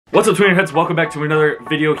What's up, Tweener heads? Welcome back to another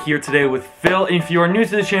video here today with Phil. And if you are new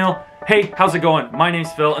to the channel, hey, how's it going? My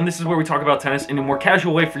name's Phil, and this is where we talk about tennis in a more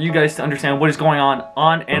casual way for you guys to understand what is going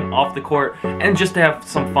on and off the court, and just to have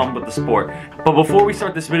some fun with the sport. But before we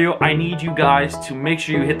start this video, I need you guys to make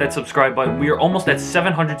sure you hit that subscribe button. We are almost at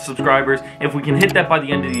 700 subscribers. If we can hit that by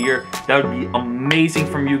the end of the year, that would be amazing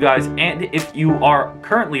from you guys. And if you are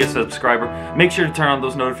currently a subscriber, make sure to turn on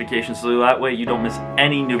those notifications so that way you don't miss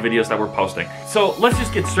any new videos that we're posting. So let's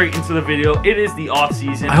just get straight into the video. It is the off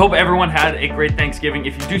season. I hope everyone had a great Thanksgiving.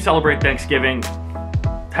 If you do celebrate Thanksgiving,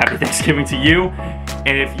 happy Thanksgiving to you.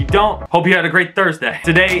 And if you don't, hope you had a great Thursday.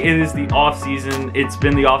 Today it is the off season. It's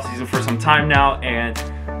been the off season for some time now, and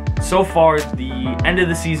so far the end of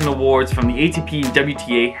the season awards from the ATP and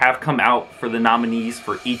WTA have come out for the nominees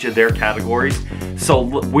for each of their categories. So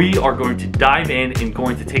we are going to dive in and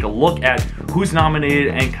going to take a look at who's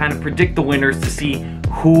nominated and kind of predict the winners to see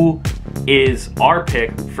who is our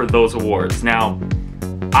pick for those awards. Now,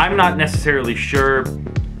 I'm not necessarily sure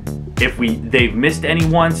if they've missed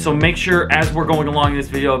anyone, so make sure as we're going along in this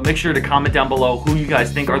video, make sure to comment down below who you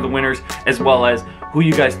guys think are the winners, as well as who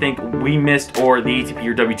you guys think we missed or the ATP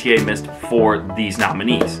or WTA missed for these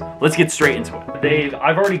nominees. Let's get straight into it.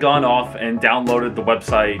 I've already gone off and downloaded the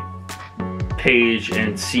website page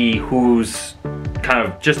and see who's kind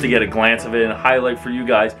of, just to get a glance of it and highlight for you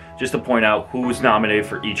guys, just to point out who's nominated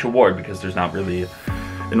for each award, because there's not really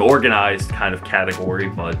an organized kind of category,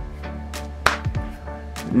 but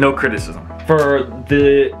no criticism. For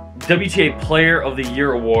the WTA Player of the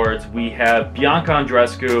Year awards, we have Bianca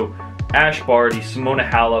Andreescu, Ash Barty, Simona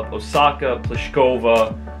Halep, Osaka,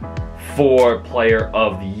 Pliskova for Player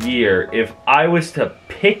of the Year. If I was to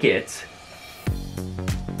pick it,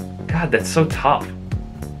 God, that's so tough.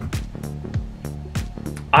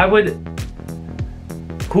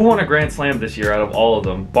 Who won a Grand Slam this year out of all of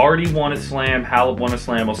them? Barty won a slam, Halep won a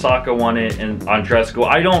slam, Osaka won it, and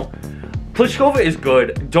Andreescu. Pliskova is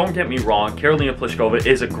good, don't get me wrong. Karolina Pliskova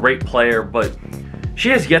is a great player, but she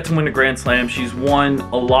has yet to win a Grand Slam. She's won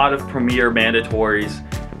a lot of premier mandatories,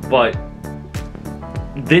 but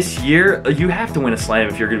this year, you have to win a slam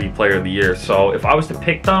if you're going to be Player of the Year. So if I was to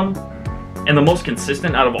pick them, and the most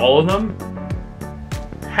consistent out of all of them,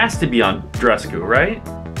 has to be Andreescu, right?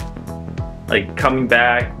 Like, coming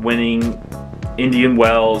back, winning Indian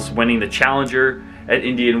Wells, winning the Challenger at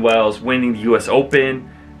Indian Wells, winning the US Open.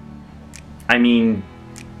 I mean,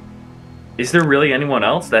 is there really anyone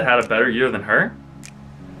else that had a better year than her?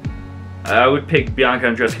 I would pick Bianca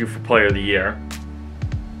Andreescu for Player of the Year.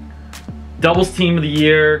 Doubles Team of the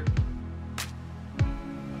Year,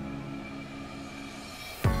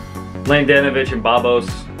 Landanovic and Babos.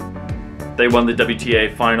 They won the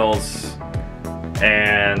WTA finals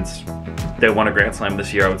and they won a Grand Slam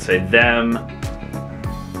this year. I would say them.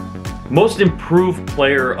 Most Improved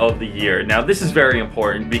Player of the Year. Now, this is very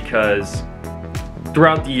important because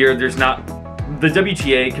throughout the year, the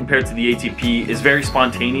WTA compared to the ATP is very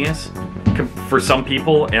spontaneous for some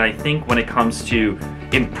people, and I think when it comes to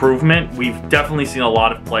improvement, we've definitely seen a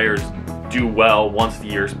lot of players do well once the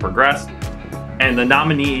year's progressed. And the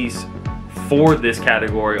nominees for this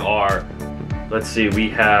category are, let's see, we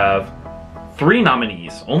have 3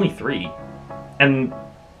 nominees, only 3. And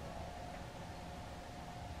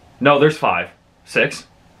no, there's 5. 6?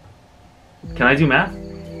 Can I do math?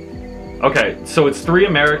 Okay, so it's 3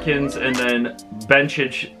 Americans and then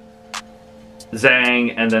Bencic,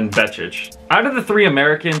 Zhang, and then Becic. Out of the 3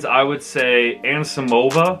 Americans, I would say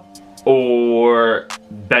Anisimova or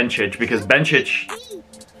Bencic, because Bencic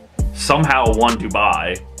somehow won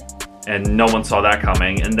Dubai and no one saw that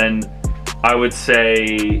coming. And then I would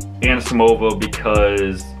say Anisimova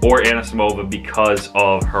because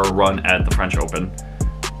of her run at the French Open.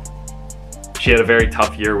 She had a very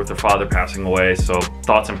tough year with her father passing away, so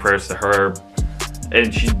thoughts and prayers to her.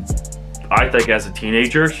 And I think as a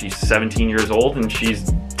teenager, she's 17 years old and she's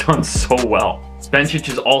done so well. Bencic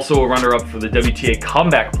is also a runner-up for the WTA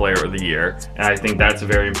Comeback Player of the Year, and I think that's a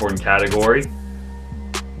very important category.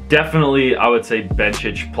 Definitely, I would say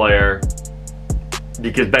Bencic player,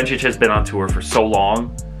 because Bencic has been on tour for so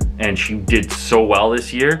long and she did so well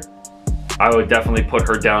this year. I would definitely put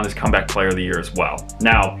her down as Comeback Player of the Year as well.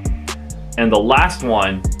 Now, and the last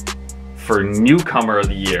one for Newcomer of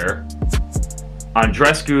the Year,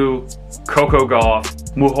 Andreescu, Coco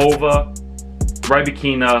Gauff, Muchova,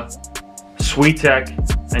 Rybakina, Swiatek,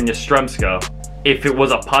 and Yastremska. If it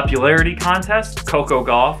was a popularity contest, Coco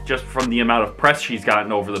Gauff, just from the amount of press she's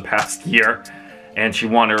gotten over the past year, and she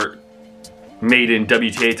won her maiden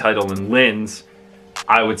WTA title in Linz,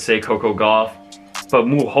 I would say Coco Gauff. But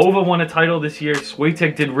Muchova won a title this year.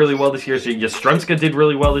 Swiatek did really well this year. Yastremska did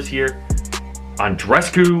really well this year.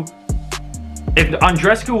 Andreescu. If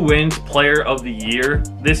Andreescu wins Player of the Year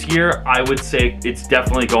this year, I would say it's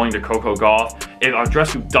definitely going to Coco Gauff. If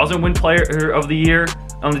Andreescu doesn't win Player of the Year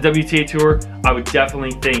on the WTA Tour, I would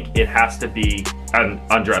definitely think it has to be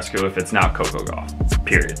Andreescu if it's not Coco Gauff,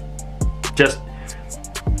 period. Just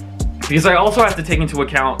because I also have to take into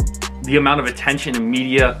account the amount of attention and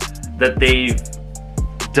media that they've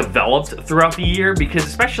developed throughout the year, because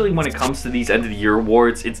especially when it comes to these end of the year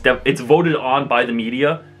awards, it's voted on by the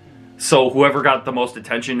media. So whoever got the most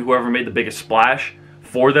attention, whoever made the biggest splash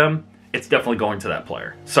for them, it's definitely going to that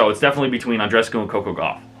player. So it's definitely between Andreescu and Coco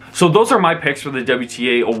Gauff. So those are my picks for the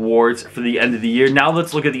WTA awards for the end of the year. Now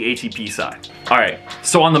let's look at the ATP side. All right,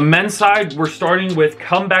 so on the men's side, we're starting with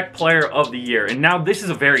Comeback Player of the Year. And now this is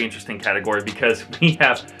a very interesting category because we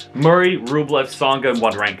have Murray, Rublev, Tsonga, and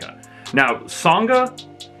Wawrinka. Now, Tsonga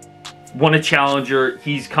won a challenger.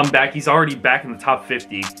 He's come back. He's already back in the top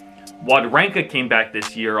 50. Wawrinka came back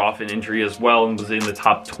this year off an injury as well and was in the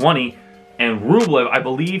top 20. And Rublev, I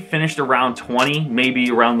believe, finished around 20, maybe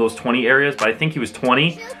around those 20 areas, but I think he was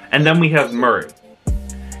 20. And then we have Murray.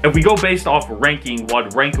 If we go based off ranking,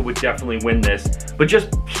 Wawrinka would definitely win this, but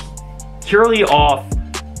just purely off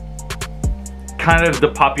kind of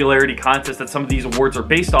the popularity contest that some of these awards are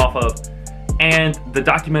based off of, and the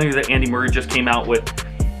documentary that Andy Murray just came out with,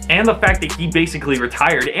 and the fact that he basically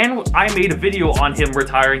retired, and I made a video on him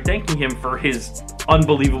retiring, thanking him for his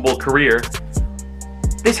unbelievable career.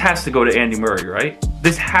 This has to go to Andy Murray, right?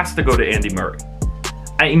 This has to go to Andy Murray.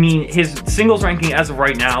 I mean, his singles ranking as of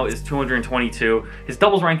right now is 222. His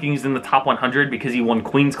doubles ranking is in the top 100 because he won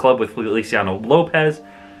Queen's Club with Feliciano Lopez.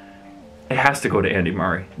 It has to go to Andy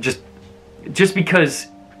Murray. Just because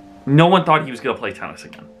no one thought he was going to play tennis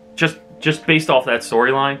again. Just based off that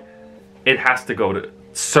storyline, it has to go to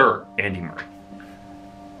Sir Andy Murray.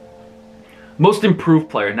 Most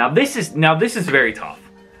improved player. Now this is very tough,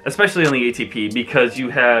 especially on the ATP, because you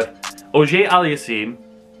have Auger Aliassime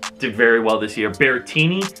did very well this year.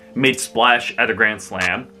 Berrettini made splash at a Grand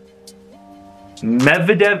Slam.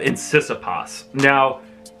 Medvedev and Tsitsipas. Now,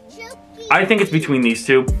 I think it's between these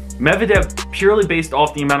two. Medvedev, purely based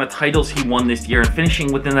off the amount of titles he won this year and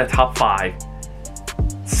finishing within the top 5.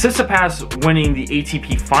 Tsitsipas winning the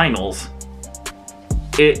ATP Finals.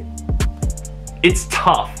 It's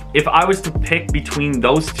tough. If I was to pick between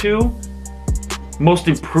those two, most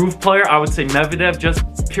improved player, I would say Medvedev,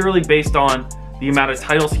 just purely based on the amount of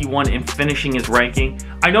titles he won in finishing his ranking.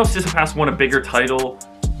 I know Tsitsipas won a bigger title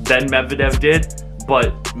than Medvedev did,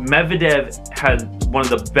 but Medvedev had one of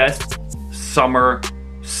the best summer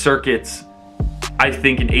circuits, I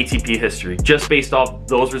think, in ATP history. Just based off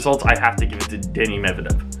those results, I have to give it to Danny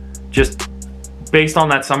Medvedev. Just based on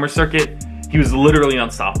that summer circuit, he was literally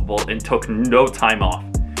unstoppable and took no time off.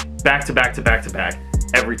 Back to back to back to back.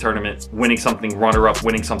 Every tournament, winning something runner-up,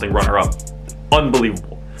 winning something runner-up.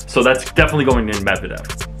 Unbelievable. So that's definitely going in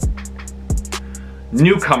Medvedev.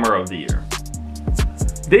 Newcomer of the year.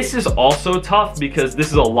 This is also tough because this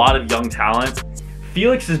is a lot of young talent.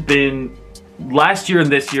 Felix has been, last year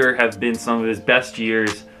and this year have been some of his best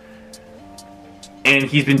years, and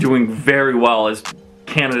he's been doing very well as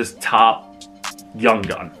Canada's top young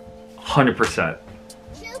gun, 100%.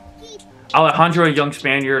 Alejandro, a young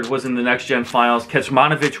Spaniard, was in the Next Gen Finals.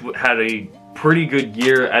 Kecmanovic had a pretty good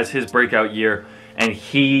year as his breakout year, and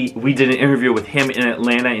we did an interview with him in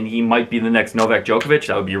Atlanta, and he might be the next Novak Djokovic.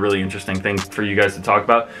 That would be a really interesting thing for you guys to talk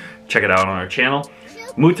about. Check it out on our channel.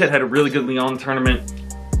 Mutet had a really good Lyon tournament.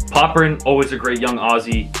 Popperin, always a great young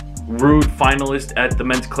Aussie. Ruud, finalist at the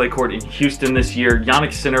men's clay court in Houston this year.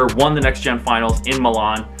 Yannick Sinner won the Next Gen Finals in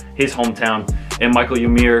Milan, his hometown. And Michael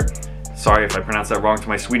Ymir, sorry if I pronounced that wrong to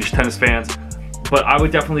my Swedish tennis fans, but I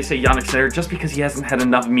would definitely say Yannick Sinner, just because he hasn't had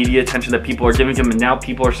enough media attention that people are giving him, and now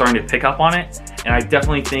people are starting to pick up on it. And I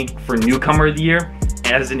definitely think for newcomer of the year,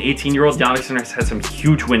 as an 18-year-old, Yannick Sinner has had some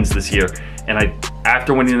huge wins this year. And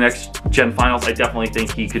after winning the Next Gen Finals, I definitely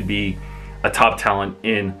think he could be a top talent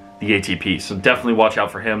in the ATP. So definitely watch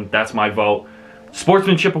out for him. That's my vote.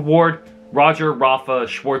 Sportsmanship Award, Roger, Rafa,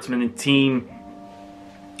 Schwartzman, and team.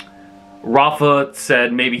 Rafa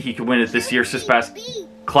said maybe he could win it this year. Tsitsipas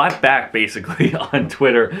clapped back basically on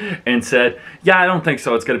Twitter and said, yeah, I don't think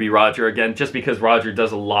so. It's going to be Roger again, just because Roger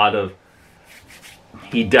does a lot of,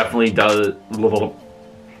 he definitely does a little,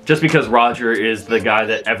 just because Roger is the guy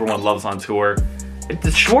that everyone loves on tour. The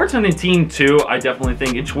Schwartzman and team too, I definitely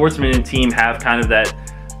think, and Schwartzman and team have kind of that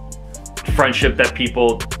friendship that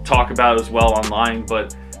people talk about as well online,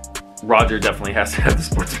 but Roger definitely has to have the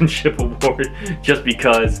Sportsmanship Award just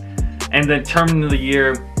because. And then tournament of the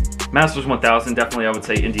year, Masters 1000, definitely I would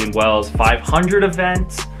say Indian Wells. 500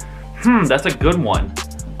 events, that's a good one.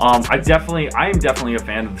 I am definitely a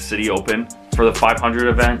fan of the City Open for the 500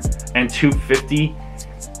 event and 250.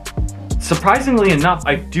 Surprisingly enough,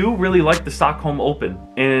 I do really like the Stockholm Open,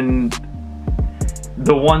 and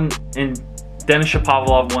the one in Denis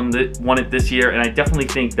Shapovalov won it this year, and I definitely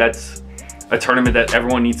think that's a tournament that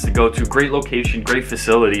everyone needs to go to. Great location, great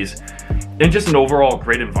facilities, and just an overall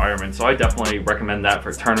great environment. So I definitely recommend that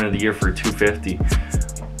for Tournament of the Year for 250.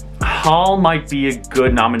 Hall might be a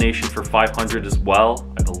good nomination for 500 as well.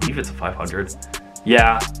 I believe it's a 500.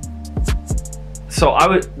 Yeah. So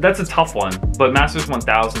that's a tough one, but Masters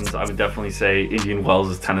 1000s, I would definitely say Indian Wells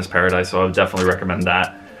is tennis paradise, so I would definitely recommend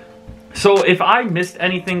that. So if I missed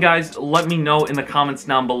anything, guys, let me know in the comments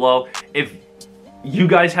down below. If you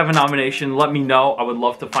guys have a nomination, let me know. I would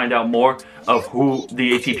love to find out more of who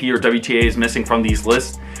the ATP or WTA is missing from these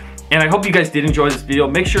lists. And I hope you guys did enjoy this video.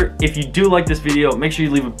 Make sure, if you do like this video, make sure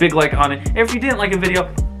you leave a big like on it. And if you didn't like a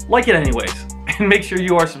video, like it anyways. And make sure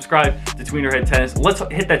you are subscribed to Tweener Head Tennis. Let's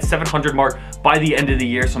hit that 700 mark by the end of the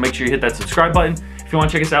year, so make sure you hit that subscribe button. If you want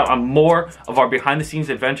to check us out on more of our behind the scenes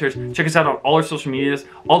adventures, check us out on all our social medias.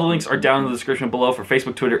 All the links are down in the description below for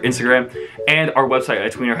Facebook, Twitter, Instagram, and our website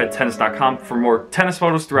at tweenerheadtennis.com for more tennis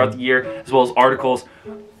photos throughout the year, as well as articles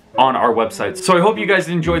on our website. So I hope you guys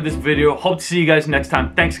enjoyed this video. Hope to see you guys next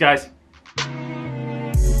time. Thanks, guys.